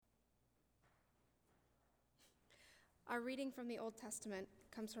Our reading from the Old Testament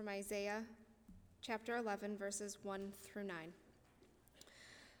comes from Isaiah chapter 11, verses 1 through 9.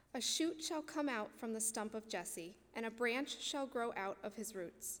 A shoot shall come out from the stump of Jesse, and a branch shall grow out of his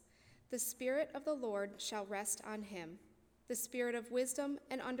roots. The Spirit of the Lord shall rest on him, the Spirit of wisdom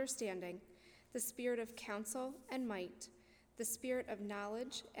and understanding, the Spirit of counsel and might, the Spirit of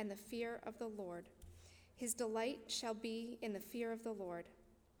knowledge and the fear of the Lord. His delight shall be in the fear of the Lord.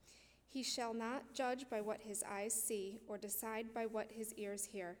 He shall not judge by what his eyes see, or decide by what his ears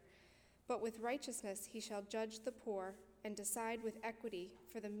hear, but with righteousness he shall judge the poor, and decide with equity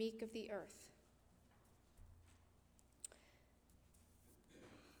for the meek of the earth.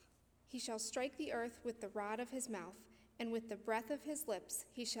 He shall strike the earth with the rod of his mouth, and with the breath of his lips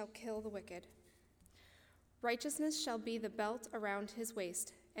he shall kill the wicked. Righteousness shall be the belt around his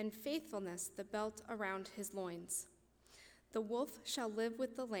waist, and faithfulness the belt around his loins. The wolf shall live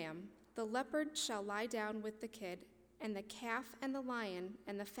with the lamb, the leopard shall lie down with the kid, and the calf and the lion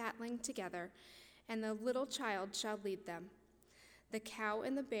and the fatling together, and the little child shall lead them. The cow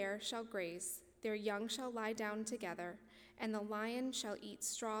and the bear shall graze, their young shall lie down together, and the lion shall eat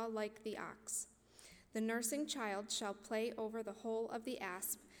straw like the ox. The nursing child shall play over the hole of the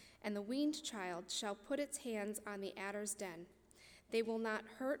asp, and the weaned child shall put its hands on the adder's den. They will not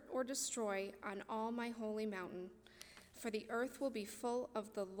hurt or destroy on all my holy mountain, for the earth will be full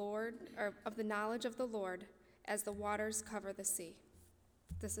of the knowledge of the Lord, as the waters cover the sea.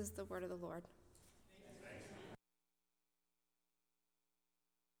 This is the word of the Lord.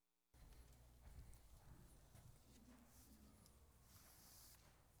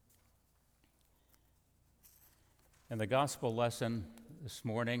 In the gospel lesson this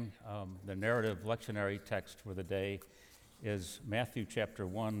morning, the narrative lectionary text for the day is Matthew chapter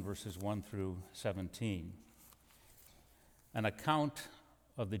 1, verses 1 through 17. An account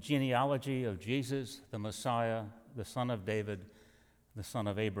of the genealogy of Jesus, the Messiah, the son of David, the son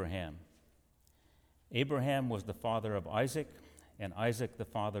of Abraham. Abraham was the father of Isaac, and Isaac the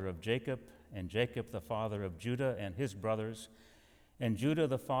father of Jacob, and Jacob the father of Judah and his brothers, and Judah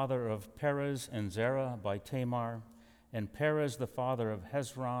the father of Perez and Zerah by Tamar, and Perez the father of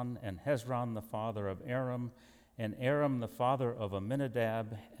Hezron, and Hezron the father of Aram, and Aram the father of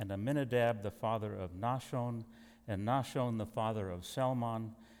Amminadab, and Amminadab the father of Nahshon, and Nahshon the father of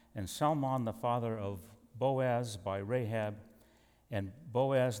Salmon, and Salmon the father of Boaz by Rahab, and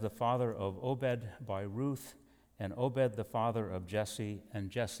Boaz the father of Obed by Ruth, and Obed the father of Jesse, and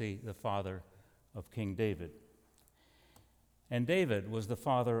Jesse the father of King David. And David was the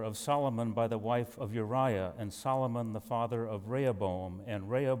father of Solomon by the wife of Uriah, and Solomon the father of Rehoboam, and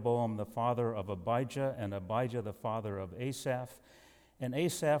Rehoboam the father of Abijah, and Abijah the father of Asaph, and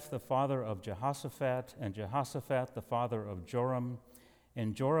Asaph the father of Jehoshaphat, and Jehoshaphat the father of Joram,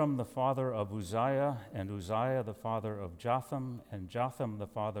 and Joram the father of Uzziah, and Uzziah the father of Jotham, and Jotham the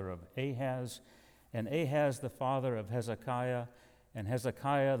father of Ahaz, and Ahaz the father of Hezekiah, and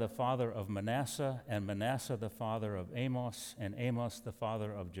Hezekiah the father of Manasseh, and Manasseh the father of Amos, and Amos the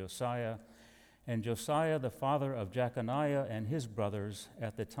father of Josiah, and Josiah the father of Jeconiah and his brothers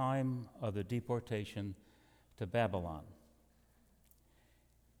at the time of the deportation to Babylon.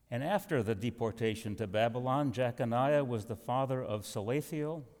 And after the deportation to Babylon, Jeconiah was the father of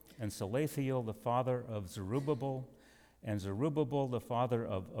Salathiel, and Salathiel the father of Zerubbabel, and Zerubbabel the father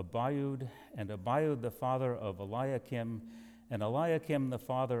of Abiud, and Abiud the father of Eliakim, and Eliakim the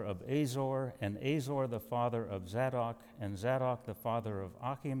father of Azor, and Azor the father of Zadok, and Zadok the father of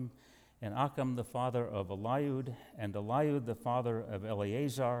Achim, and Achim the father of Eliud, and Eliud the father of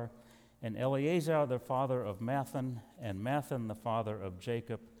Eleazar, and Eleazar the father of Mathan, and Mathan the father of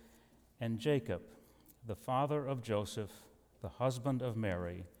Jacob, and Jacob the father of Joseph, the husband of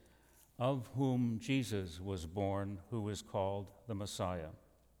Mary, of whom Jesus was born, who is called the Messiah.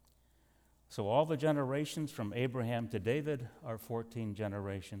 So all the generations from Abraham to David are 14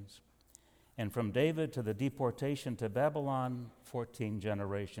 generations, and from David to the deportation to Babylon, 14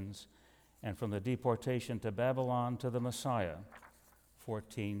 generations, and from the deportation to Babylon to the Messiah,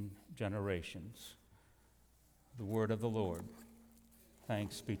 14 generations. The word of the Lord.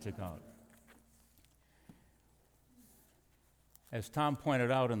 Thanks be to God. As Tom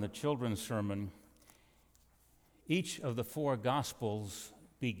pointed out in the children's sermon, each of the four Gospels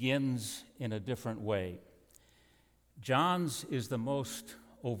begins in a different way. John's is the most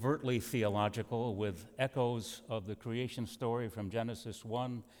overtly theological, with echoes of the creation story from Genesis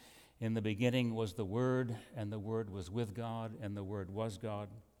 1. In the beginning was the Word, and the Word was with God, and the Word was God.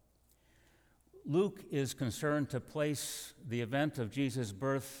 Luke is concerned to place the event of Jesus'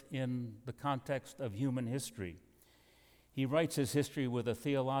 birth in the context of human history. He writes his history with a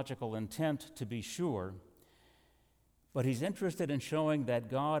theological intent, to be sure, But he's interested in showing that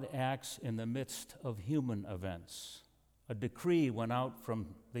God acts in the midst of human events. A decree went out from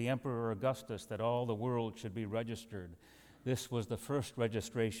the Emperor Augustus that all the world should be registered. This was the first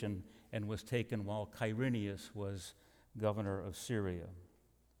registration and was taken while Quirinius was governor of Syria.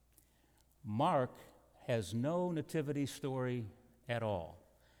 Mark has no nativity story at all,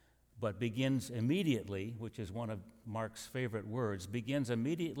 but begins immediately, which is one of Mark's favorite words, begins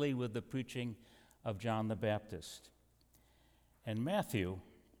immediately with the preaching of John the Baptist. And Matthew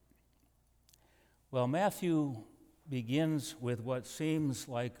begins with what seems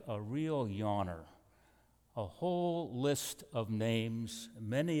like a real yawner, a whole list of names,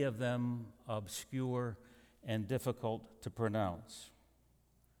 many of them obscure and difficult to pronounce.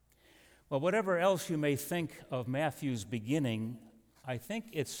 Well, whatever else you may think of Matthew's beginning, I think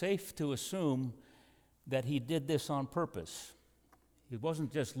it's safe to assume that he did this on purpose. He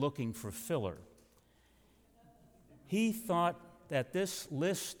wasn't just looking for filler. He thought that this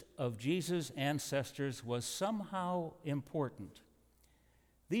list of Jesus' ancestors was somehow important.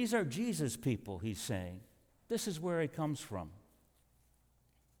 These are Jesus' people, he's saying. This is where he comes from.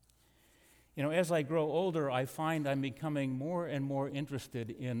 You know, as I grow older, I find I'm becoming more and more interested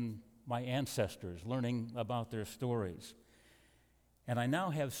in my ancestors, learning about their stories. And I now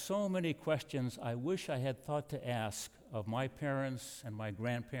have so many questions I wish I had thought to ask of my parents and my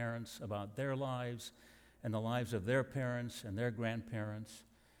grandparents about their lives and the lives of their parents and their grandparents,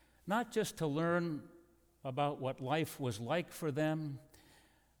 not just to learn about what life was like for them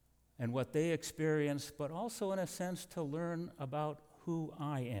and what they experienced, but also, in a sense, to learn about who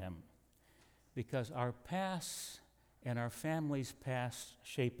I am, because our pasts and our family's past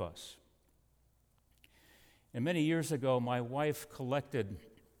shape us. And many years ago, my wife collected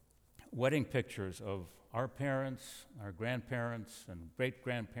wedding pictures of our parents, our grandparents, and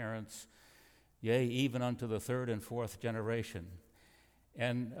great-grandparents, yea, even unto the third and fourth generation.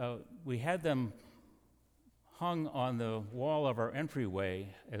 And we had them hung on the wall of our entryway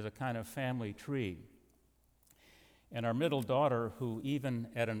as a kind of family tree. And our middle daughter, who even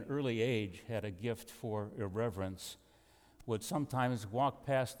at an early age had a gift for irreverence, would sometimes walk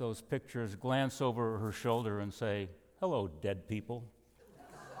past those pictures, glance over her shoulder, and say, "Hello, dead people."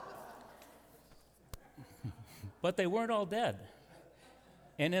 But they weren't all dead.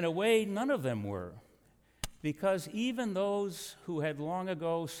 And in a way, none of them were, because even those who had long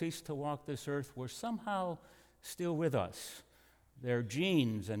ago ceased to walk this earth were somehow still with us. Their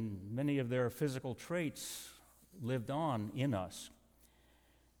genes and many of their physical traits lived on in us.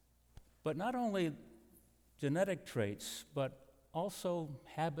 But not only genetic traits, but also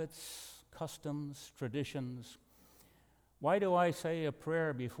habits, customs, traditions. Why do I say a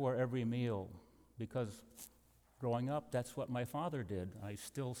prayer before every meal? Because growing up, that's what my father did. I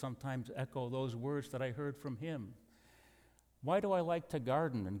still sometimes echo those words that I heard from him. Why do I like to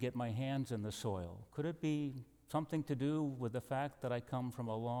garden and get my hands in the soil? Could it be something to do with the fact that I come from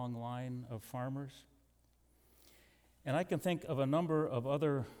a long line of farmers? And I can think of a number of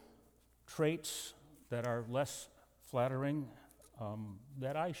other traits that are less flattering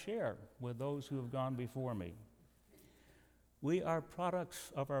that I share with those who have gone before me. We are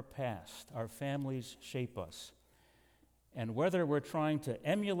products of our past. Our families shape us. And whether we're trying to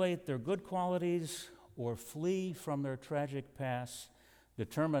emulate their good qualities or flee from their tragic past,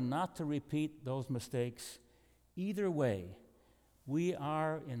 determined not to repeat those mistakes, either way, we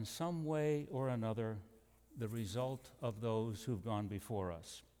are in some way or another the result of those who've gone before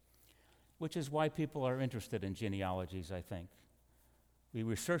us, which is why people are interested in genealogies, I think. We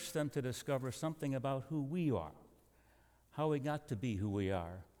research them to discover something about who we are, how we got to be who we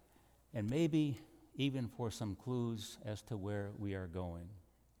are, and maybe even for some clues as to where we are going.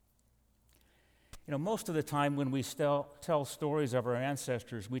 You know, most of the time when we tell stories of our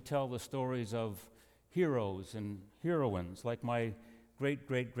ancestors, we tell the stories of heroes and heroines, like my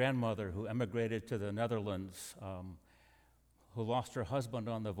great-great-grandmother who emigrated to the Netherlands, who lost her husband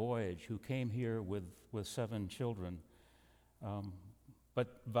on the voyage, who came here with 7 children,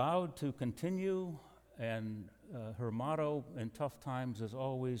 but vowed to continue, and her motto in tough times is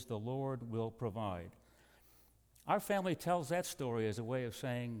always, "The Lord will provide." Our family tells that story as a way of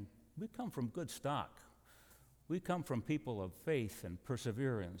saying, we come from good stock. We come from people of faith and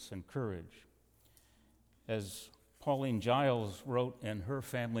perseverance and courage. As Pauline Giles wrote in her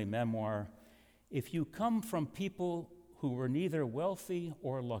family memoir, "If you come from people who were neither wealthy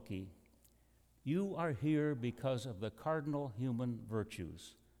or lucky, you are here because of the cardinal human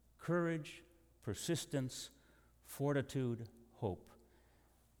virtues: courage, persistence, fortitude, hope.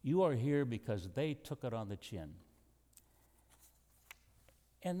 You are here because they took it on the chin."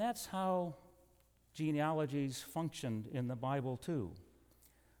 And that's how genealogies functioned in the Bible too.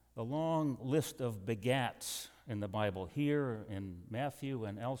 The long list of begats in the Bible, here in Matthew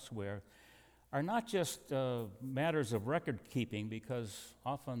and elsewhere, are not just matters of record keeping, because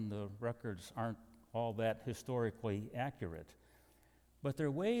often the records aren't all that historically accurate, but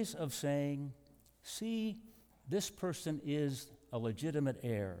they're ways of saying, see, this person is a legitimate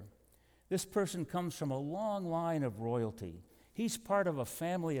heir. This person comes from a long line of royalty. He's part of a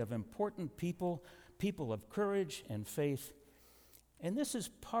family of important people, people of courage and faith. And this is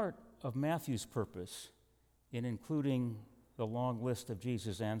part of Matthew's purpose in including the long list of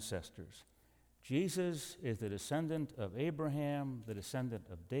Jesus' ancestors. Jesus is the descendant of Abraham, the descendant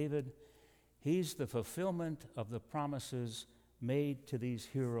of David. He's the fulfillment of the promises made to these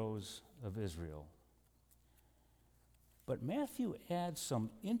heroes of Israel. But Matthew adds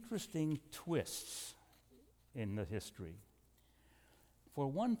some interesting twists in the history. For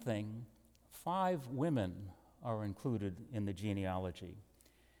one thing, 5 women are included in the genealogy.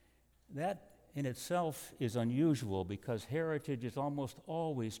 That in itself is unusual because heritage is almost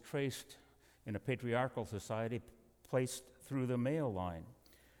always traced in a patriarchal society, placed through the male line.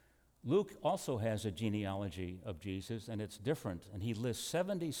 Luke also has a genealogy of Jesus, and it's different, and he lists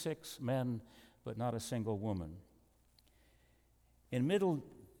 76 men, but not a single woman. In Middle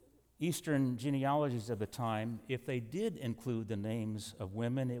Eastern genealogies of the time, if they did include the names of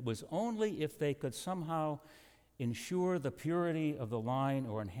women, it was only if they could somehow ensure the purity of the line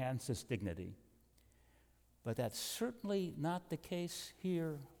or enhance its dignity. But that's certainly not the case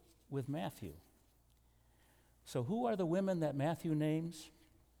here with Matthew. So who are the women that Matthew names?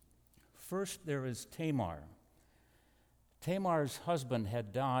 First, there is Tamar. Tamar's husband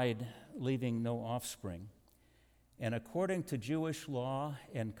had died, leaving no offspring. And according to Jewish law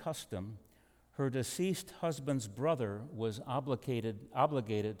and custom, her deceased husband's brother was obligated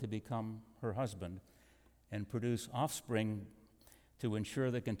to become her husband and produce offspring to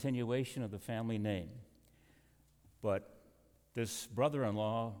ensure the continuation of the family name. But this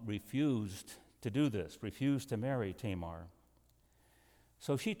brother-in-law refused to do this, refused to marry Tamar.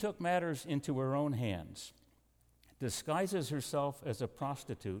 So she took matters into her own hands, disguises herself as a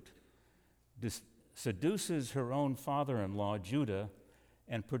prostitute, seduces her own father-in-law, Judah,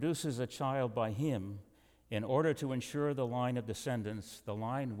 and produces a child by him in order to ensure the line of descendants, the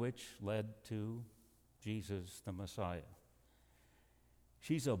line which led to Jesus, the Messiah.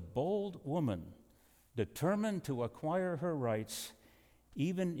 She's a bold woman, determined to acquire her rights,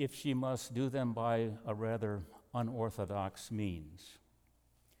 even if she must do them by a rather unorthodox means.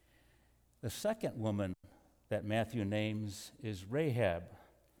 The second woman that Matthew names is Rahab,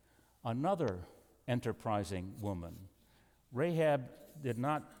 another enterprising woman. Rahab did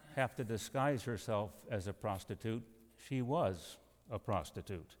not have to disguise herself as a prostitute. She was a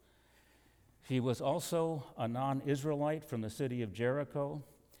prostitute. She was also a non-Israelite from the city of Jericho.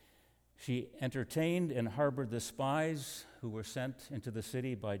 She entertained and harbored the spies who were sent into the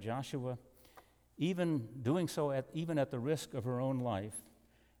city by Joshua, even doing so at the risk of her own life.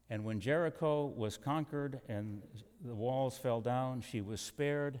 And when Jericho was conquered and the walls fell down, she was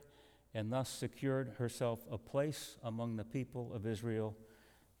spared and thus secured herself a place among the people of Israel,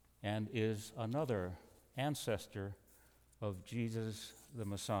 and is another ancestor of Jesus the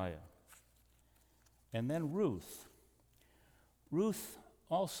Messiah. And then Ruth. Ruth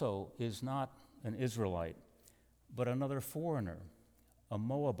also is not an Israelite, but another foreigner, a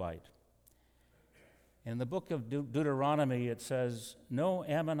Moabite. In the book of Deuteronomy, it says, "No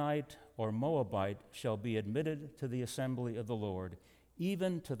Ammonite or Moabite shall be admitted to the assembly of the Lord,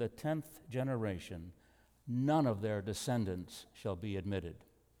 even to the 10th generation. None of their descendants shall be admitted."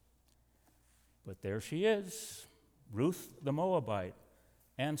 But there she is, Ruth the Moabite,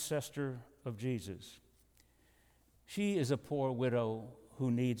 ancestor of Jesus. She is a poor widow who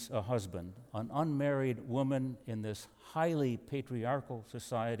needs a husband. An unmarried woman in this highly patriarchal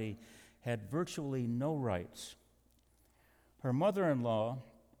society had virtually no rights. Her mother-in-law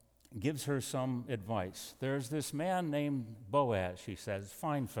gives her some advice. There's this man named Boaz, she says,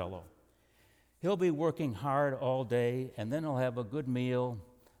 fine fellow. He'll be working hard all day, and then he'll have a good meal,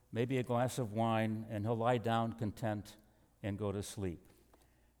 maybe a glass of wine, and he'll lie down content and go to sleep.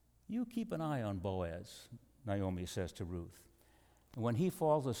 You keep an eye on Boaz, Naomi says to Ruth. And when he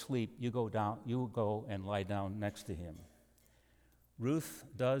falls asleep, you go and lie down next to him. Ruth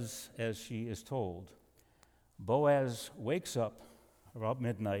does as she is told. Boaz wakes up about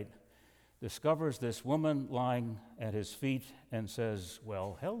midnight, discovers this woman lying at his feet, and says,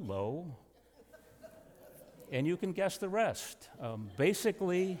 "Well, hello." And you can guess the rest.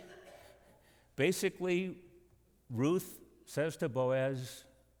 Basically, Ruth says to Boaz,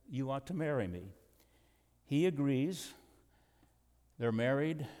 "You ought to marry me." He agrees. They're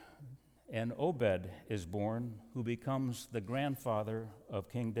married, and Obed is born, who becomes the grandfather of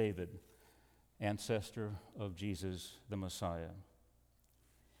King David, ancestor of Jesus the Messiah.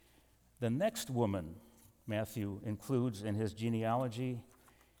 The next woman Matthew includes in his genealogy,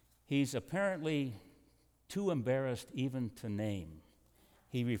 he's apparently too embarrassed even to name.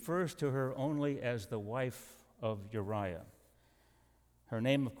 He refers to her only as the wife of Uriah. Her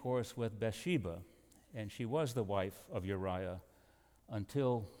name, of course, was Bathsheba, and she was the wife of Uriah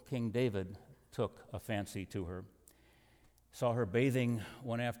until King David took a fancy to her, saw her bathing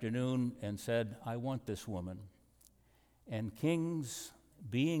one afternoon and said, "I want this woman." And kings,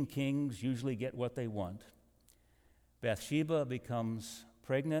 being kings, usually get what they want. Bathsheba becomes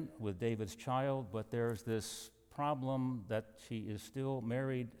pregnant with David's child, but there's this problem that she is still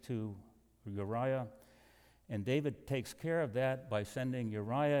married to Uriah, and David takes care of that by sending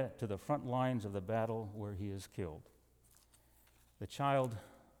Uriah to the front lines of the battle where he is killed. The child,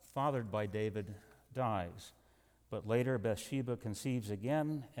 fathered by David, dies, but later Bathsheba conceives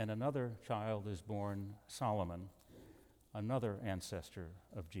again, and another child is born, Solomon, another ancestor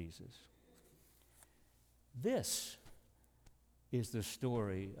of Jesus. This is the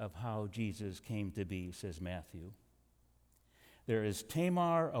story of how Jesus came to be, says Matthew. There is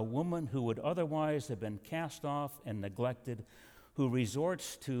Tamar, a woman who would otherwise have been cast off and neglected, who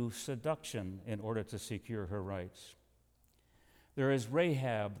resorts to seduction in order to secure her rights. There is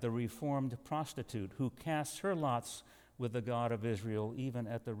Rahab, the reformed prostitute, who casts her lots with the God of Israel, even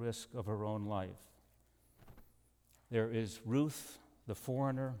at the risk of her own life. There is Ruth, the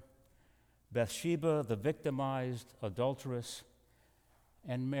foreigner, Bathsheba, the victimized adulteress,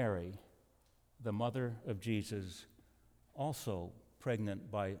 and Mary, the mother of Jesus, also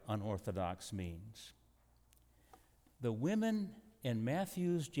pregnant by unorthodox means. The women in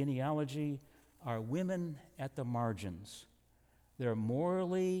Matthew's genealogy are women at the margins. They're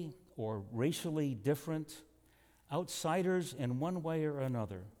morally or racially different, outsiders in one way or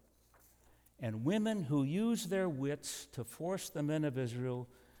another, and women who use their wits to force the men of Israel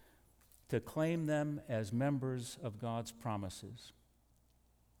to claim them as members of God's promises.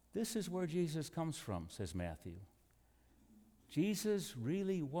 This is where Jesus comes from, says Matthew. Jesus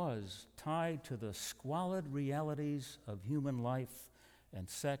really was tied to the squalid realities of human life and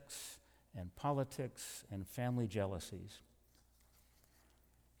sex and politics and family jealousies.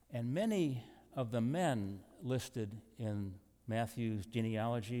 And many of the men listed in Matthew's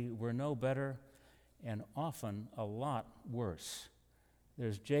genealogy were no better and often a lot worse.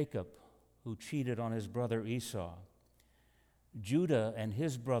 There's Jacob, who cheated on his brother Esau. Judah and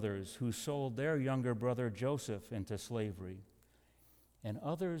his brothers, who sold their younger brother Joseph into slavery. And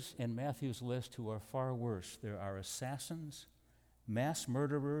others in Matthew's list who are far worse. There are assassins, mass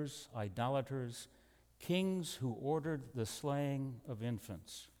murderers, idolaters, kings who ordered the slaying of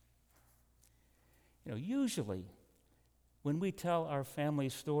infants. Usually, when we tell our family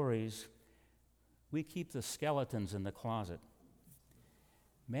stories, we keep the skeletons in the closet.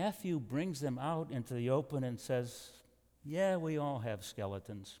 Matthew brings them out into the open and says, yeah, we all have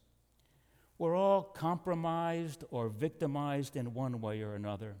skeletons. We're all compromised or victimized in one way or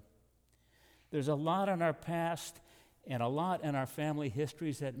another. There's a lot in our past and a lot in our family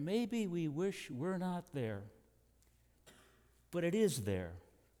histories that maybe we wish were not there. But it is there.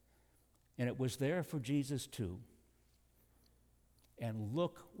 And it was there for Jesus too. And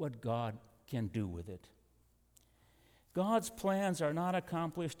look what God can do with it. God's plans are not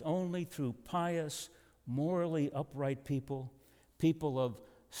accomplished only through pious, morally upright people, people of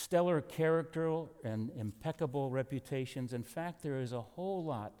stellar character and impeccable reputations. In fact, there is a whole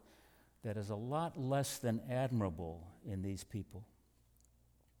lot that is a lot less than admirable in these people.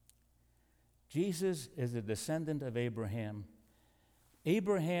 Jesus is a descendant of Abraham.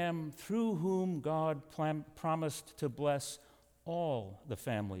 Abraham, through whom God promised to bless all the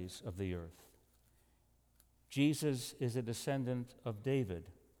families of the earth. Jesus is a descendant of David.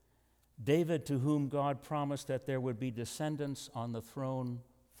 David, to whom God promised that there would be descendants on the throne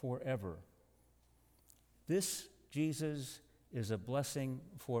forever. This Jesus is a blessing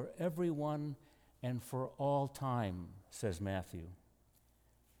for everyone and for all time, says Matthew.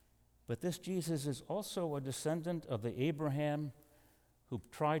 But this Jesus is also a descendant of the Abraham who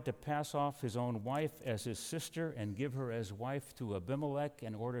tried to pass off his own wife as his sister and give her as wife to Abimelech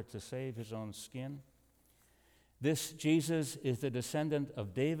in order to save his own skin. This Jesus is the descendant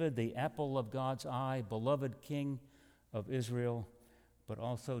of David, the apple of God's eye, beloved king of Israel, but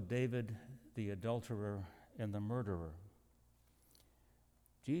also David, the adulterer and the murderer.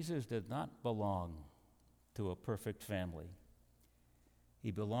 Jesus did not belong to a perfect family.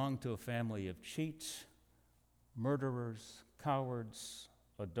 He belonged to a family of cheats murderers, cowards,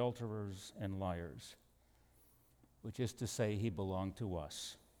 adulterers, and liars, which is to say, he belonged to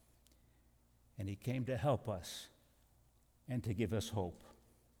us. And he came to help us and to give us hope.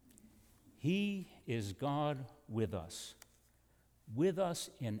 He is God with us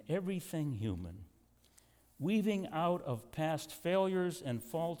in everything human, weaving out of past failures and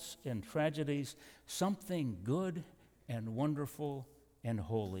faults and tragedies something good and wonderful and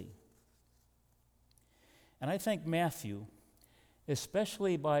holy. And I think Matthew,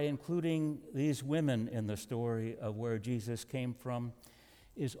 especially by including these women in the story of where Jesus came from,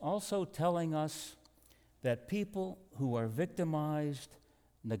 is also telling us that people who are victimized,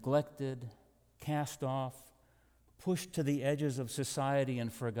 neglected, cast off, pushed to the edges of society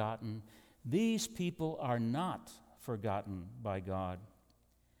and forgotten, these people are not forgotten by God.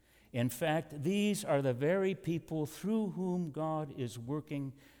 In fact, these are the very people through whom God is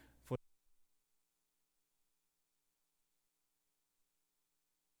working for.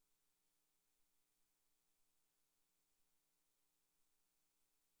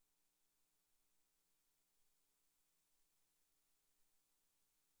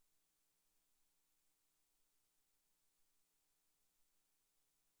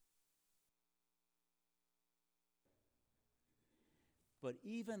 But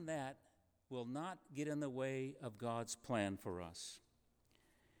even that will not get in the way of God's plan for us.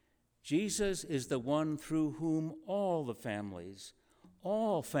 Jesus is the one through whom all families,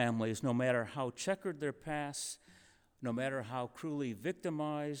 no matter how checkered their pasts, no matter how cruelly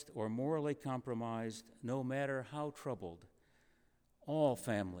victimized or morally compromised, no matter how troubled, all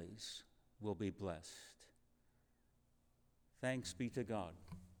families will be blessed. Thanks be to God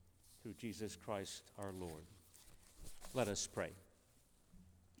through Jesus Christ our Lord. Let us pray.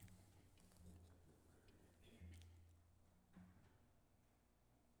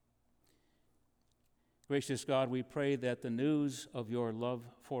 Gracious God, we pray that the news of your love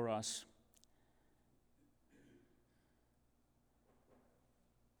for us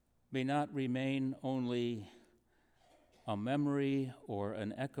may not remain only a memory or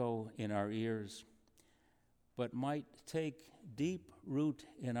an echo in our ears, but might take deep root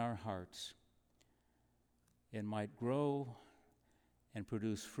in our hearts and might grow and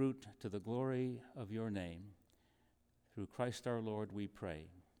produce fruit to the glory of your name. Through Christ our Lord we pray.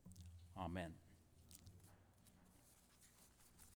 Amen.